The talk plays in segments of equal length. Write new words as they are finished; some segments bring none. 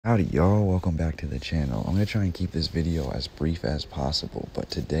Howdy y'all, welcome back to the channel. I'm going to try and keep this video as brief as possible,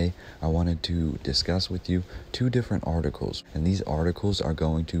 but today I wanted to discuss with you two different articles, and these articles are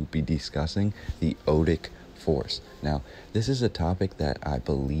going to be discussing the Odic Force. Now, this is a topic that I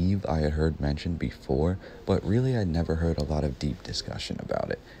believe I had heard mentioned before, but really I'd never heard a lot of deep discussion about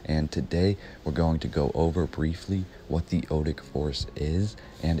it. And today we're going to go over briefly what the Odic Force is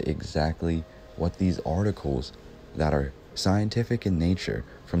and exactly what these articles that are scientific in nature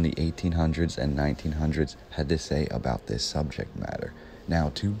from the 1800s and 1900s had to say about this subject matter.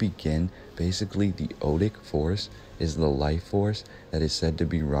 Now, to begin, basically the Odic Force is the life force that is said to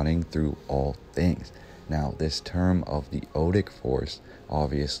be running through all things. Now, this term of the Odic Force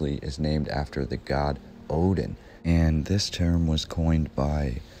obviously is named after the god Odin, and this term was coined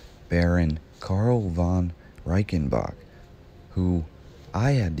by Baron Karl von Reichenbach, who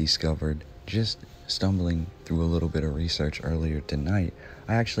I had discovered just stumbling through a little bit of research earlier tonight.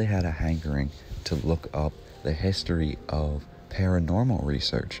 I actually had a hankering to look up the history of paranormal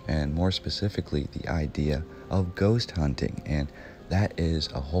research, and more specifically the idea of ghost hunting, and that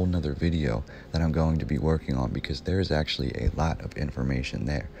is a whole nother video that I'm going to be working on because there is actually a lot of information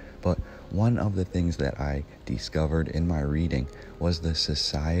there. But one of the things that I discovered in my reading was the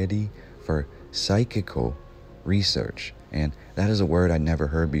Society for Psychical Research, and that is a word I never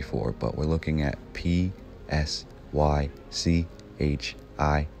heard before, but we're looking at Psychical,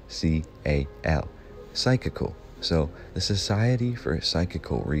 psychical. So the Society for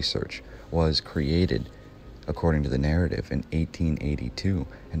Psychical Research was created, according to the narrative, in 1882,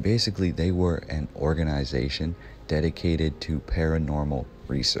 and basically they were an organization dedicated to paranormal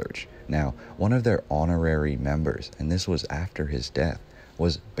research. Now, one of their honorary members, and this was after his death,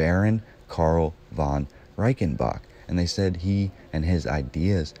 was Baron Karl von Reichenbach, and they said he and his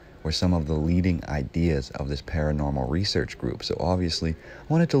ideas were some of the leading ideas of this paranormal research group. So obviously I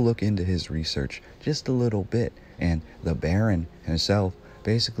wanted to look into his research just a little bit, and the Baron himself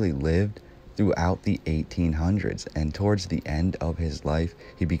basically lived throughout the 1800s, and towards the end of his life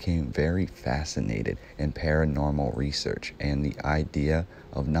he became very fascinated in paranormal research and the idea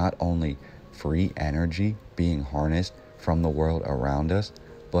of not only free energy being harnessed from the world around us,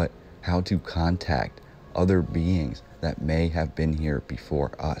 but how to contact other beings that may have been here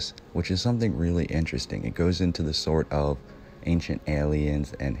before us, which is something really interesting. It goes into the sort of ancient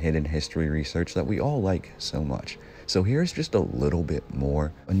aliens and hidden history research that we all like so much. So here's just a little bit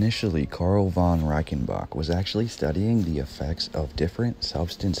more. Initially, Karl von Reichenbach was actually studying the effects of different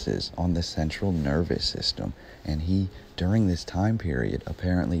substances on the central nervous system, and he, during this time period,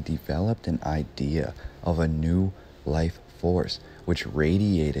 apparently developed an idea of a new life force which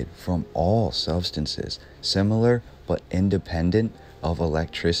radiated from all substances, similar but independent of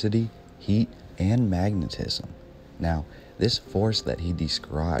electricity, heat, and magnetism. Now, this force that he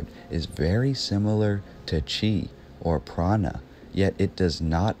described is very similar to chi or prana, yet it does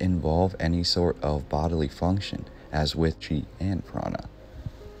not involve any sort of bodily function, as with chi and prana.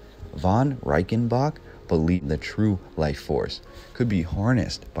 Von Reichenbach believed the true life force could be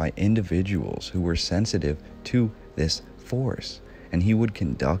harnessed by individuals who were sensitive to this force, and he would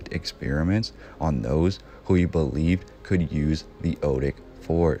conduct experiments on those who he believed could use the Odic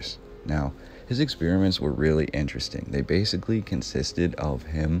Force. Now, his experiments were really interesting. They basically consisted of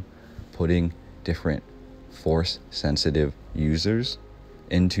him putting different force-sensitive users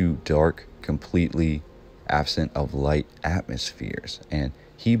into dark, completely absent of light atmospheres, and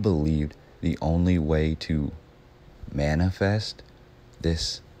he believed the only way to manifest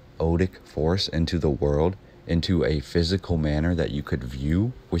this Odic Force into the world, into a physical manner that you could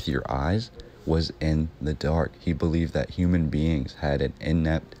view with your eyes, was in the dark. He believed that human beings had an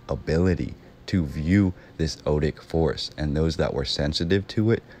innate ability to view this Odic Force, and those that were sensitive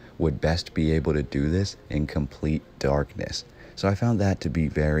to it would best be able to do this in complete darkness. So I found that to be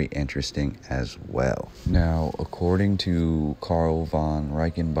very interesting as well. Now, according to Karl von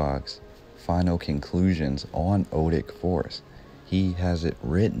Reichenbach's final conclusions on Odic Force, he has it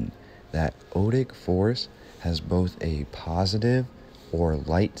written that Odic Force has both a positive or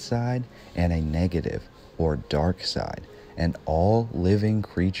light side and a negative or dark side, and all living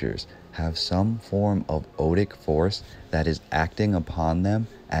creatures have some form of Odic Force that is acting upon them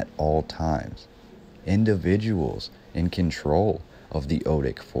at all times. Individuals in control of the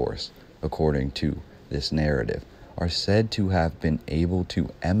Odic Force, according to this narrative, are said to have been able to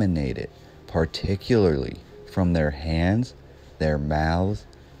emanate it, particularly from their hands, their mouths,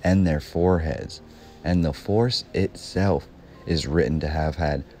 and their foreheads, and the force itself is written to have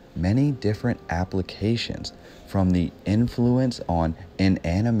had many different applications, from the influence on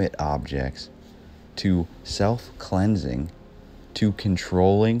inanimate objects to self-cleansing to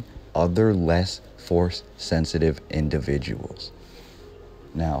controlling other less force-sensitive individuals.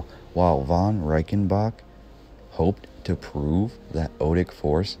 Now, while von Reichenbach hoped to prove that Odic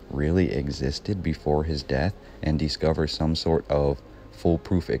Force really existed before his death and discover some sort of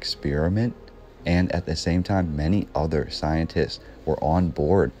foolproof experiment, and at the same time many other scientists were on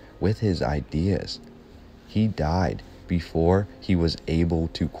board with his ideas, he died before he was able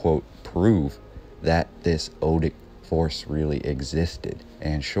to, quote, prove that this Odic Force really existed.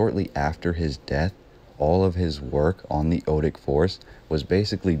 And shortly after his death, all of his work on the Odic Force was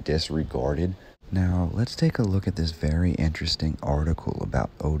basically disregarded. Now, let's take a look at this very interesting article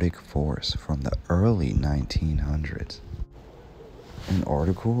about Odic Force from the early 1900s. An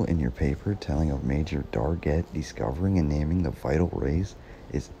article in your paper telling of Major Darget discovering and naming the vital rays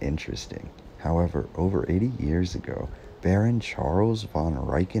is interesting. However, over 80 years ago, Baron Charles von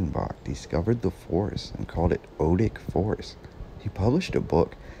Reichenbach discovered the force and called it Odic Force. He published a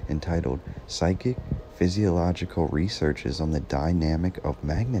book entitled Psychic Physiological Researches on the Dynamic of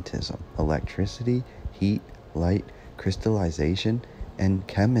Magnetism, Electricity, Heat, Light, Crystallization, and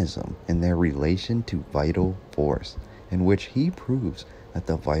Chemism in their relation to vital force, in which he proves that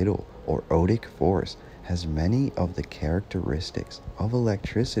the vital or Odic force has many of the characteristics of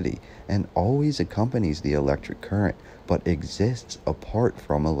electricity and always accompanies the electric current, but exists apart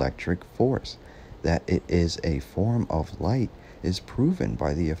from electric force. That it is a form of light is proven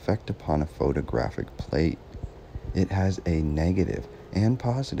by the effect upon a photographic plate. It has a negative and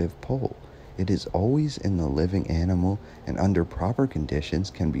positive pole. It is always in the living animal and under proper conditions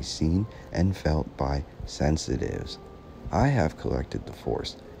can be seen and felt by sensitives. I have collected the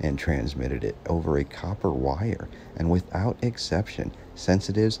force and transmitted it over a copper wire, and without exception,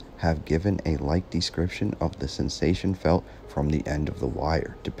 sensitives have given a like description of the sensation felt from the end of the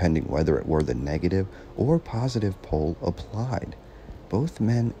wire, depending whether it were the negative or positive pole applied. Both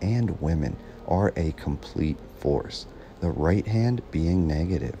men and women are a complete force, the right hand being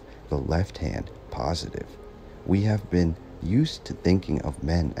negative, the left hand positive. We have been used to thinking of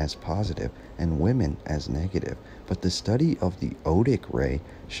men as positive and women as negative, but the study of the Odic ray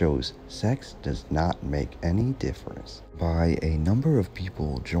shows sex does not make any difference. By a number of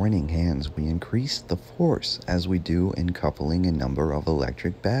people joining hands, we increase the force as we do in coupling a number of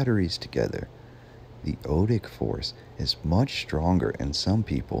electric batteries together. The Odic force is much stronger in some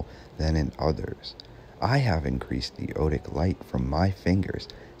people than in others. I have increased the Odic light from my fingers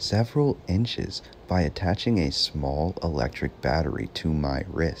several inches by attaching a small electric battery to my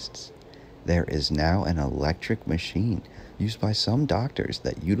wrists. There is now an electric machine used by some doctors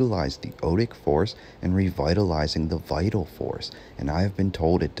that utilize the Odic force in revitalizing the vital force, and I have been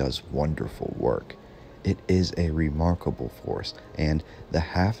told it does wonderful work. It is a remarkable force, and the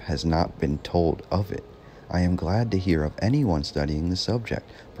half has not been told of it. I am glad to hear of anyone studying the subject.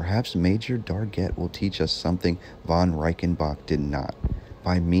 Perhaps Major Darget will teach us something von Reichenbach did not.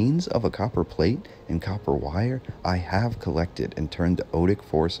 By means of a copper plate and copper wire, I have collected and turned the Odic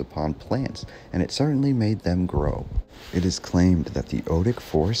force upon plants, and it certainly made them grow. It is claimed that the Odic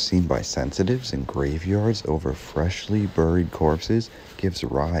force seen by sensitives in graveyards over freshly buried corpses gives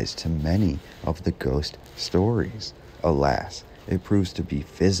rise to many of the ghost stories. Alas, it proves to be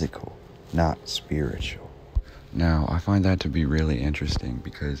physical, not spiritual. Now, I find that to be really interesting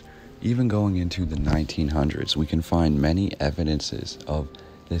because even going into the 1900s, we can find many evidences of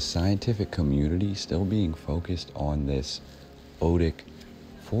this scientific community still being focused on this Odic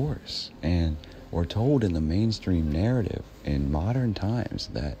force. And we're told in the mainstream narrative in modern times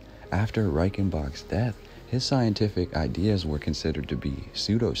that after Reichenbach's death, his scientific ideas were considered to be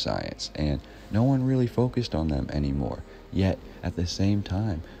pseudoscience, and no one really focused on them anymore. Yet, at the same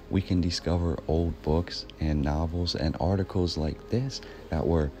time, we can discover old books and novels and articles like this that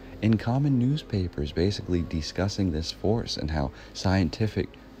were in common newspapers basically discussing this force and how scientific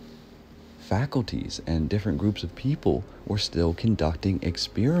faculties and different groups of people were still conducting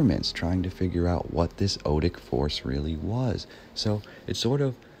experiments trying to figure out what this Odic force really was. So it sort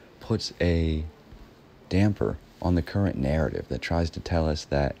of puts a damper on the current narrative that tries to tell us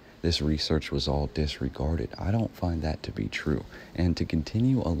that this research was all disregarded. I don't find that to be true. And to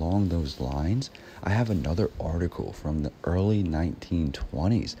continue along those lines, I have another article from the early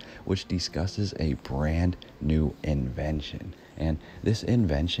 1920s which discusses a brand new invention. And this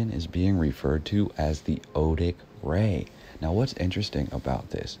invention is being referred to as the Odic ray. Now, what's interesting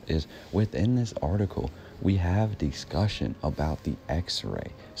about this is within this article, we have discussion about the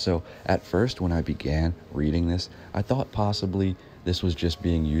X-ray. So at first, when I began reading this, I thought possibly this was just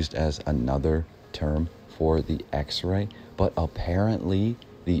being used as another term for the X-ray, but apparently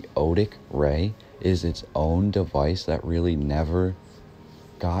the Odic ray is its own device that really never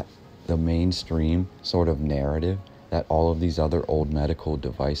got the mainstream sort of narrative that all of these other old medical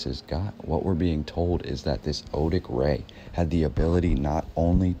devices got. What we're being told is that this Odic ray had the ability not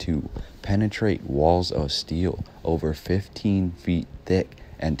only to penetrate walls of steel over 15 feet thick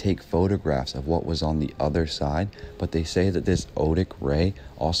and take photographs of what was on the other side, but they say that this Odic ray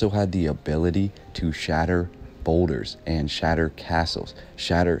also had the ability to shatter boulders and shatter castles,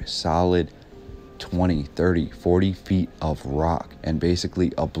 shatter solid 20, 30, 40 feet of rock, and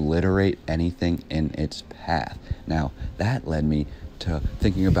basically obliterate anything in its path. Now, that led me to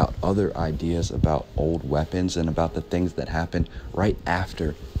thinking about other ideas about old weapons and about the things that happened right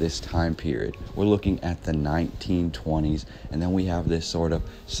after this time period. We're looking at the 1920s, and then we have this sort of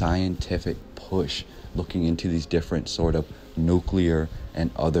scientific push looking into these different sort of nuclear and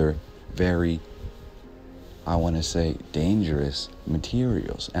other very, I want to say, dangerous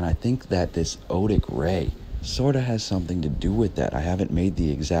materials. And I think that this Odic ray sort of has something to do with that. I haven't made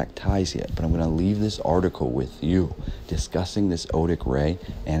the exact ties yet, but I'm going to leave this article with you discussing this Odic ray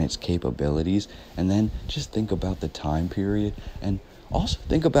and its capabilities, and then just think about the time period, and also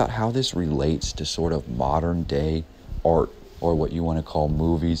think about how this relates to sort of modern day art, or what you want to call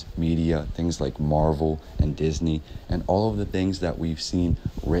movies, media, things like Marvel and Disney, and all of the things that we've seen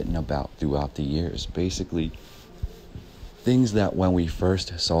written about throughout the years. Basically, things that when we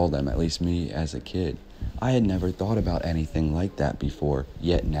first saw them, at least me as a kid, I had never thought about anything like that before.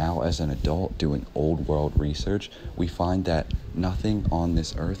 Yet now, as an adult doing old world research, we find that nothing on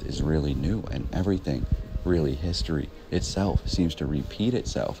this earth is really new, and everything, really, history itself seems to repeat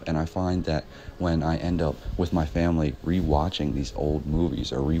itself. And I find that when I end up with my family rewatching these old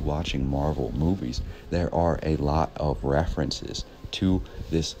movies or rewatching Marvel movies, there are a lot of references to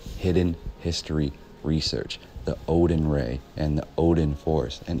this hidden history research, the Odin ray and the Odin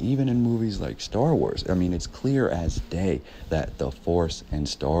Force. And even in movies like Star Wars, I mean, it's clear as day that the Force in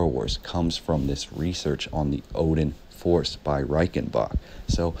Star Wars comes from this research on the Odin Force by Reichenbach.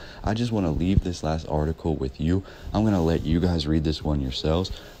 So I just want to leave this last article with you. I'm going to let you guys read this one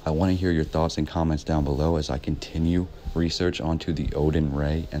yourselves. I want to hear your thoughts and comments down below as I continue research onto the Odin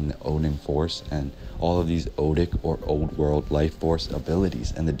ray and the Odin Force and all of these Odic or old world life force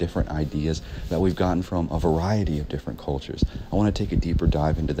abilities and the different ideas that we've gotten from a variety of different cultures. I want to take a deeper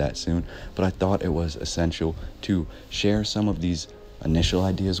dive into that soon, but I thought it was essential to share some of these initial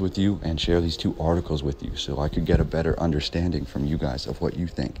ideas with you and share these two articles with you so I could get a better understanding from you guys of what you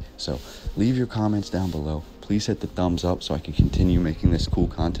think. So leave your comments down below. Please hit the thumbs up so I can continue making this cool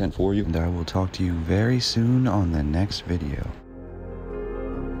content for you. And I will talk to you very soon on the next video.